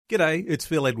G'day, it's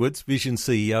Phil Edwards, Vision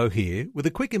CEO here, with a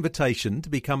quick invitation to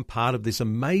become part of this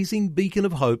amazing beacon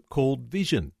of hope called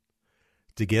Vision.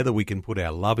 Together we can put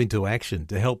our love into action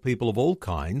to help people of all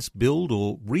kinds build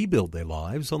or rebuild their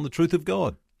lives on the truth of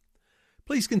God.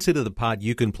 Please consider the part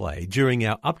you can play during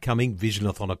our upcoming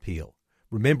Visionathon appeal,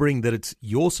 remembering that it's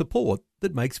your support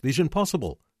that makes Vision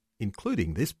possible,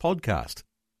 including this podcast.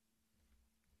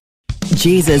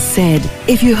 Jesus said,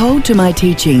 "If you hold to my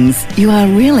teachings, you are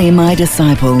really my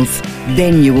disciples.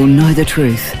 Then you will know the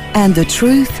truth, and the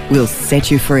truth will set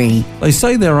you free." They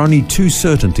say there are only two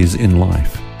certainties in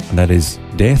life, and that is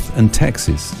death and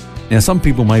taxes. Now, some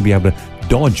people may be able to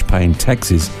dodge paying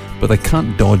taxes, but they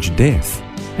can't dodge death.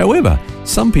 However,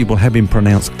 some people have been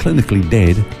pronounced clinically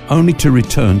dead only to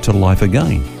return to life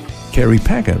again. Kerry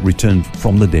Packer returned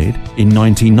from the dead in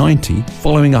 1990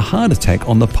 following a heart attack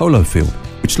on the polo field,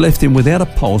 which left him without a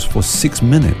pulse for 6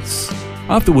 minutes.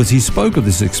 Afterwards, he spoke of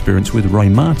this experience with Ray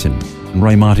Martin, and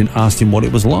Ray Martin asked him what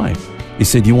it was like. He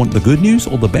said, "You want the good news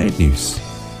or the bad news?"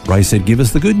 Ray said, "Give us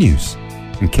the good news."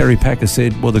 And Kerry Packer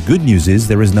said, "Well, the good news is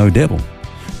there is no devil.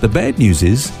 The bad news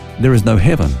is there is no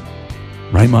heaven."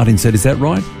 Ray Martin said, "Is that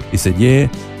right?" He said, "Yeah,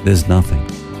 there's nothing."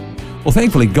 Well,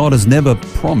 thankfully, God has never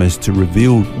promised to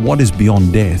reveal what is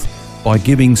beyond death by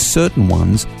giving certain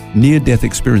ones near-death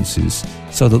experiences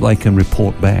so that they can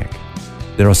report back.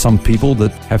 There are some people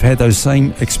that have had those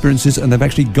same experiences and they've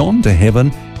actually gone to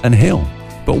heaven and hell.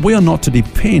 But we are not to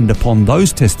depend upon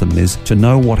those testimonies to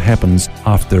know what happens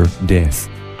after death.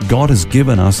 God has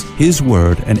given us His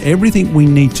Word, and everything we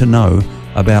need to know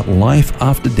about life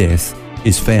after death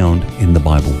is found in the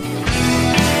Bible.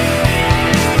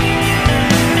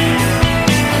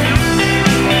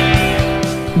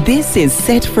 This is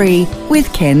Set Free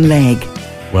with Ken Legg.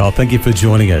 Well, thank you for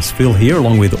joining us. Phil here,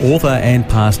 along with author and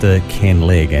pastor Ken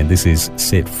Legg, and this is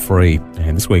Set Free.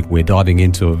 And this week we're diving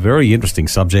into a very interesting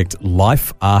subject,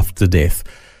 life after death.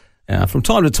 From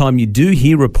time to time you do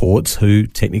hear reports who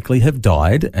technically have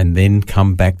died and then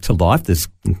come back to life. There's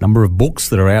a number of books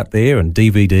that are out there and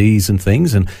DVDs and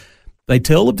things, and they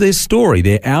tell of their story,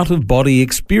 their out-of-body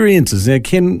experiences. Now,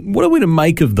 Ken, what are we to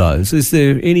make of those? Is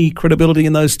there any credibility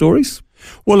in those stories?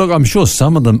 Well, look, I'm sure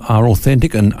some of them are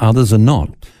authentic and others are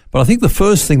not. But I think the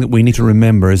first thing that we need to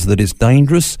remember is that it's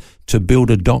dangerous to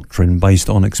build a doctrine based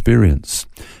on experience.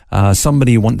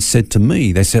 Somebody once said to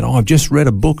me, they said, I've just read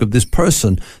a book of this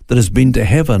person that has been to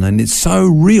heaven and it's so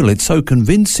real, it's so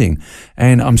convincing,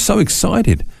 and I'm so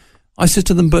excited. I said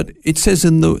to them, but it says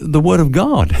in the Word of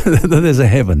God that there's a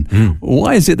heaven.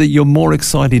 Why is it that you're more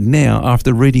excited now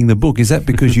after reading the book? Is that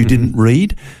because you didn't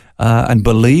read and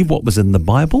believe what was in the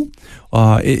Bible?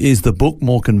 Is the book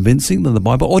more convincing than the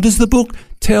Bible? Or does the book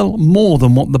tell more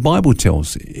than what the Bible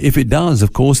tells? If it does,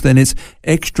 of course, then it's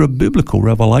extra biblical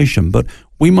revelation. But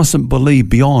we mustn't believe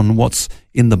beyond what's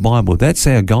in the Bible. That's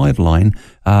our guideline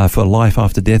for life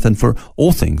after death and for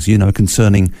all things,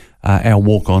 concerning our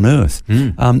walk on earth.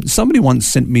 Somebody once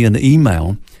sent me an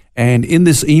email, and in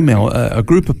this email, a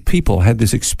group of people had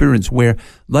this experience where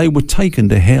they were taken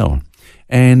to hell.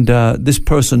 And this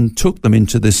person took them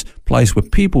into this place where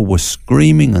people were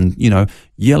screaming and,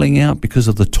 yelling out because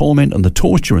of the torment and the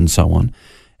torture and so on.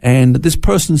 And this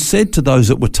person said to those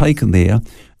that were taken there,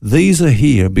 these are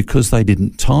here because they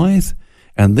didn't tithe,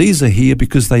 and these are here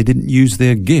because they didn't use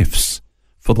their gifts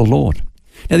for the Lord.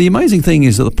 Now, the amazing thing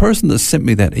is that the person that sent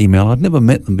me that email, I'd never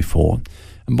met them before,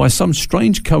 and by some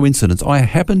strange coincidence, I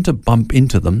happened to bump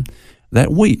into them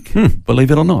that week,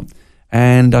 believe it or not.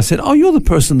 And I said, "Oh, you're the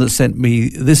person that sent me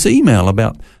this email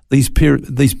about these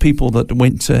people that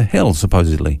went to hell,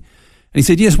 supposedly." And he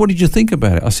said, "Yes, what did you think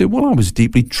about it?" I said, "Well, I was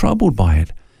deeply troubled by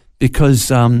it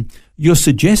because you're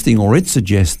suggesting, or it's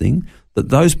suggesting, that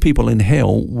those people in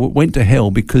hell went to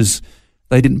hell because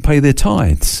they didn't pay their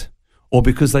tithes or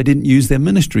because they didn't use their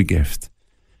ministry gift."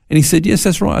 And he said, "Yes,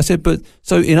 that's right." I said, "But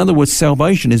so in other words,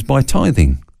 salvation is by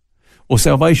tithing or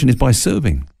salvation is by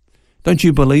serving. Don't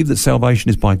you believe that salvation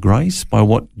is by grace, by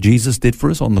what Jesus did for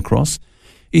us on the cross?"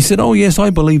 He said, "Oh, yes, I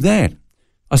believe that."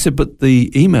 I said, "But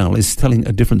the email is telling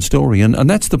a different story." And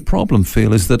that's the problem,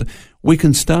 Phil, is that we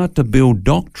can start to build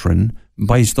doctrine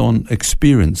based on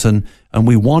experience, and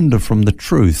we wander from the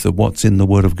truth of what's in the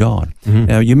Word of God.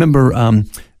 Now, you remember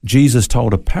Jesus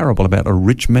told a parable about a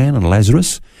rich man and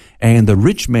Lazarus, and the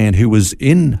rich man who was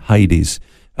in Hades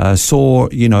saw,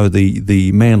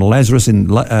 the man Lazarus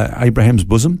in Abraham's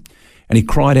bosom, and he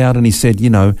cried out and he said,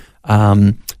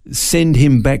 send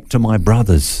him back to my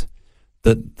brothers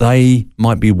that they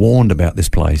might be warned about this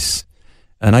place.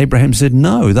 And Abraham said,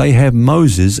 no, they have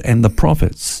Moses and the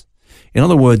prophets. In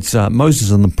other words,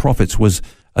 Moses and the prophets was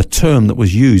a term that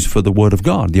was used for the Word of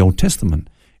God, the Old Testament.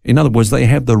 In other words, they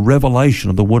have the revelation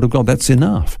of the Word of God. That's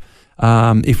enough.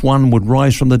 If one would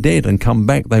rise from the dead and come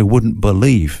back, they wouldn't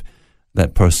believe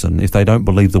that person if they don't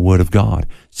believe the Word of God.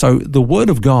 So the Word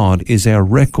of God is our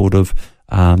record of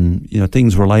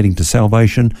things relating to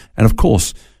salvation, and of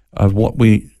course, what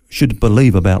we should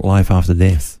believe about life after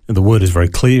death. And the Word is very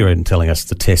clear in telling us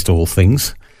to test all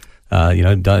things. I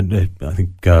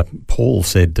think Paul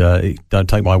said, "Don't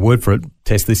take my word for it.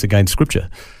 Test this against Scripture."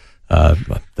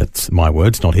 That's my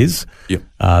words, not his. Yep.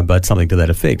 But something to that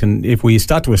effect. And if we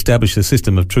start to establish a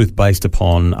system of truth based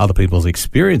upon other people's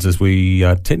experiences, we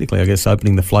are technically, I guess,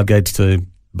 opening the floodgates to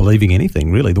believing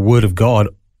anything. Really, the Word of God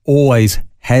always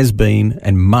has been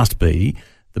and must be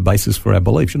the basis for our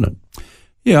belief, shouldn't it?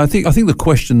 Yeah, I think the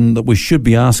question that we should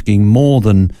be asking, more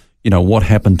than what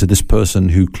happened to this person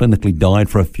who clinically died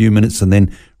for a few minutes and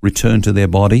then returned to their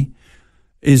body,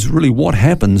 is really what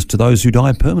happens to those who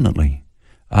die permanently.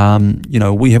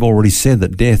 We have already said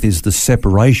that death is the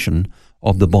separation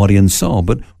of the body and soul,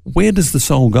 but where does the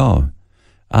soul go?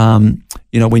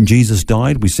 When Jesus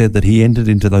died, we said that he entered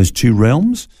into those two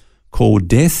realms called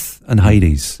death and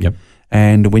Hades. Yep.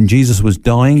 And when Jesus was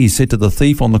dying, he said to the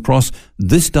thief on the cross,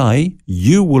 "This day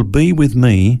you will be with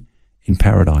me in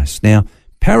paradise." Now,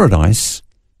 paradise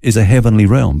is a heavenly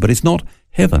realm, but it's not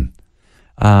heaven.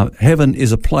 Heaven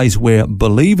is a place where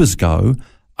believers go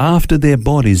after their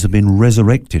bodies have been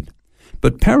resurrected.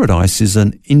 But paradise is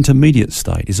an intermediate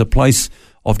state, is a place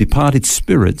of departed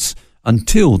spirits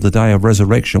until the day of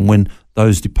resurrection, when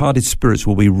those departed spirits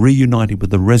will be reunited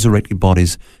with the resurrected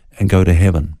bodies and go to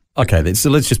heaven. Okay, so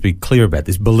let's just be clear about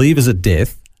this. Believers at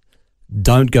death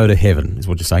don't go to heaven, is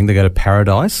what you're saying. They go to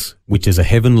paradise, which is a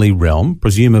heavenly realm,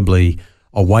 presumably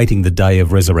awaiting the day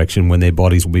of resurrection when their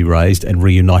bodies will be raised and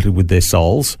reunited with their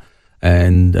souls,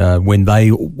 and when they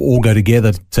all go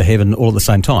together to heaven all at the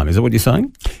same time. Is that what you're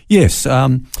saying? Yes.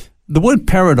 The word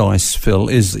paradise, Phil,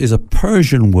 is a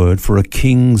Persian word for a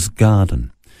king's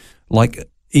garden. Like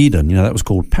Eden, that was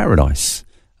called paradise.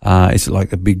 It's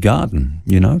like a big garden,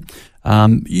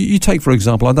 You take, for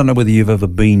example, I don't know whether you've ever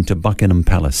been to Buckingham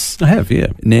Palace. I have, yeah.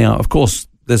 Now, of course,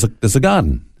 there's a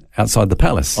garden outside the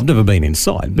palace. I've never been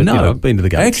inside, but no, I've been to the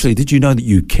gates. Actually, did you know that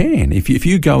you can? If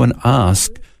you go and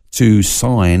ask to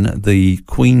sign the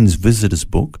Queen's Visitors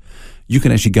Book, you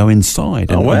can actually go inside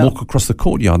and walk across the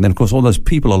courtyard. And then, of course, all those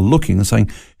people are looking and saying,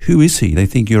 "Who is he?" They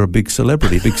think you're a big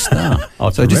celebrity, big star.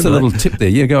 So just a little tip there.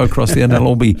 You go across there and they'll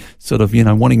all be sort of,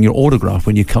 wanting your autograph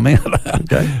when you come out.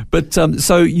 Okay. But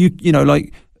so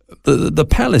like the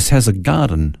palace has a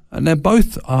garden, and they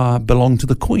both belong to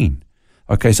the Queen.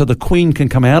 Okay, so the Queen can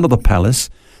come out of the palace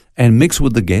and mix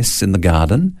with the guests in the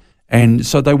garden, and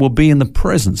so they will be in the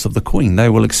presence of the Queen. They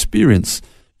will experience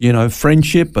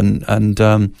friendship and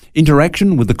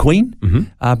interaction with the Queen,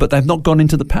 but they've not gone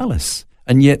into the palace,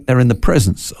 and yet they're in the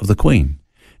presence of the Queen.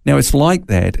 Now, it's like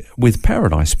that with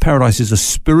paradise. Paradise is a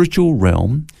spiritual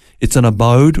realm. It's an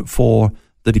abode for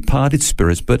the departed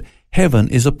spirits, but heaven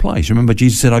is a place. Remember,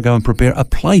 Jesus said, "I go and prepare a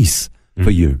place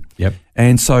for you." Yep.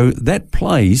 And so that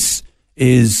place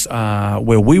is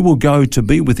where we will go to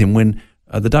be with him when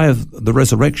the day of the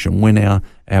resurrection, when our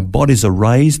bodies are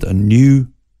raised, a new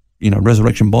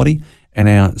resurrection body, and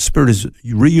our spirit is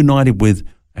reunited with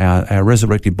our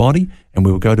resurrected body, and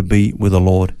we will go to be with the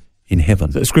Lord in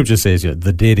heaven. The Scripture says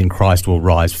the dead in Christ will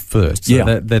rise first.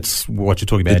 So that's what you're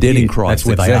talking about. The dead in Christ. That's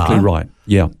where exactly they are. Right.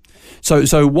 Yeah.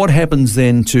 So what happens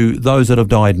then to those that have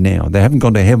died now? They haven't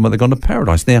gone to heaven, but they've gone to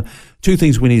paradise. Now, two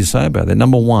things we need to say about that.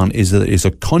 Number one is that it's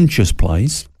a conscious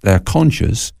place. They're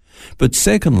conscious. But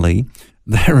secondly,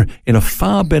 they're in a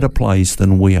far better place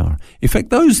than we are. In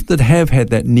fact, those that have had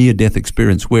that near-death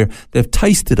experience where they've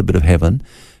tasted a bit of heaven,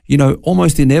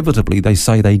 almost inevitably they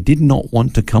say they did not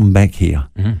want to come back here.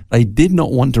 Mm-hmm. They did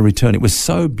not want to return. It was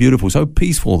so beautiful, so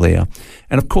peaceful there.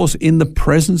 And of course, in the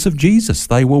presence of Jesus,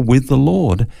 they were with the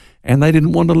Lord, and they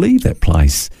didn't want to leave that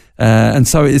place. And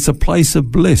so it's a place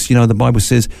of bliss. The Bible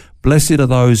says, "Blessed are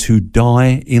those who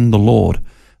die in the Lord.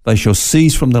 They shall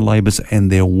cease from their labors,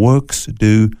 and their works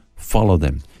do follow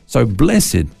them." So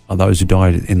blessed are those who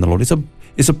died in the Lord.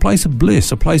 It's a place of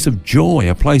bliss, a place of joy,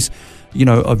 a place,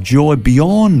 of joy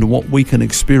beyond what we can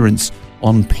experience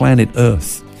on planet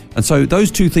Earth. And so those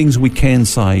two things we can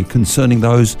say concerning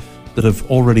those that have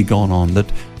already gone on, that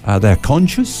they're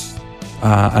conscious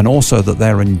and also that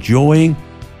they're enjoying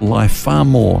life far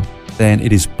more than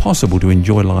it is possible to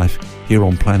enjoy life here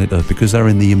on planet Earth, because they're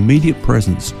in the immediate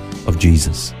presence of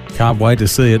Jesus. Can't wait to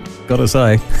see it, got to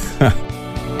say.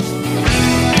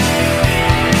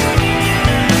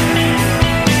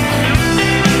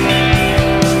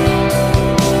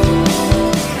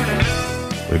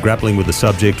 We're grappling with the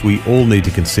subject we all need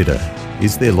to consider.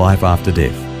 Is there life after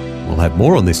death? We'll have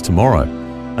more on this tomorrow.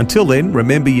 Until then,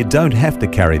 remember you don't have to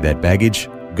carry that baggage.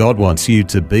 God wants you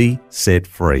to be set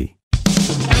free.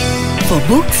 For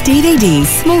books, DVDs,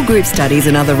 small group studies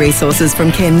and other resources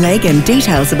from Ken Legg and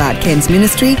details about Ken's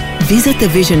ministry, visit the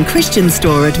Vision Christian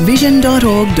store at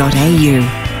vision.org.au.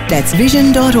 That's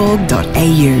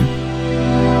vision.org.au.